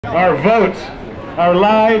Our votes, our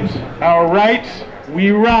lives, our rights, we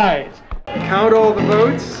rise. Count all the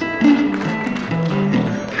votes.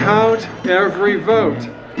 Count every vote.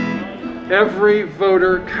 Every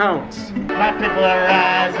voter counts. My people are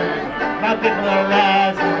rising. My people are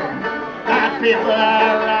rising. My people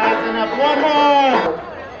are rising up. One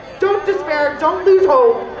more. Don't despair. Don't lose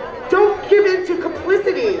hope. Don't give in to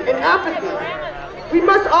complicity and apathy. We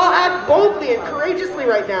must all act boldly and courageously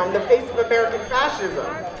right now in the face of American fascism.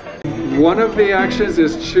 One of the actions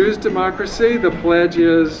is choose democracy. The pledge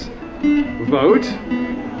is vote,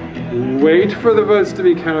 wait for the votes to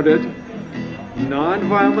be counted,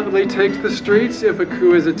 non-violently take to the streets if a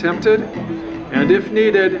coup is attempted, and if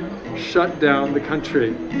needed, shut down the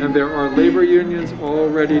country. And there are labor unions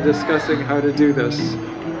already discussing how to do this.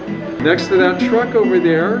 Next to that truck over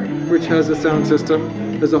there, which has a sound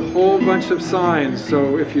system, there's a whole bunch of signs.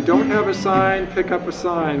 So if you don't have a sign, pick up a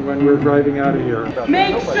sign when we're driving out of here.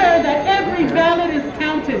 Make sure that every ballot is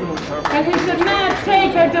counted. And we should not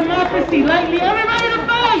take our democracy lightly. Are we ready to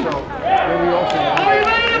fight? Are we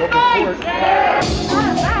ready to fight?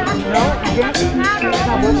 No,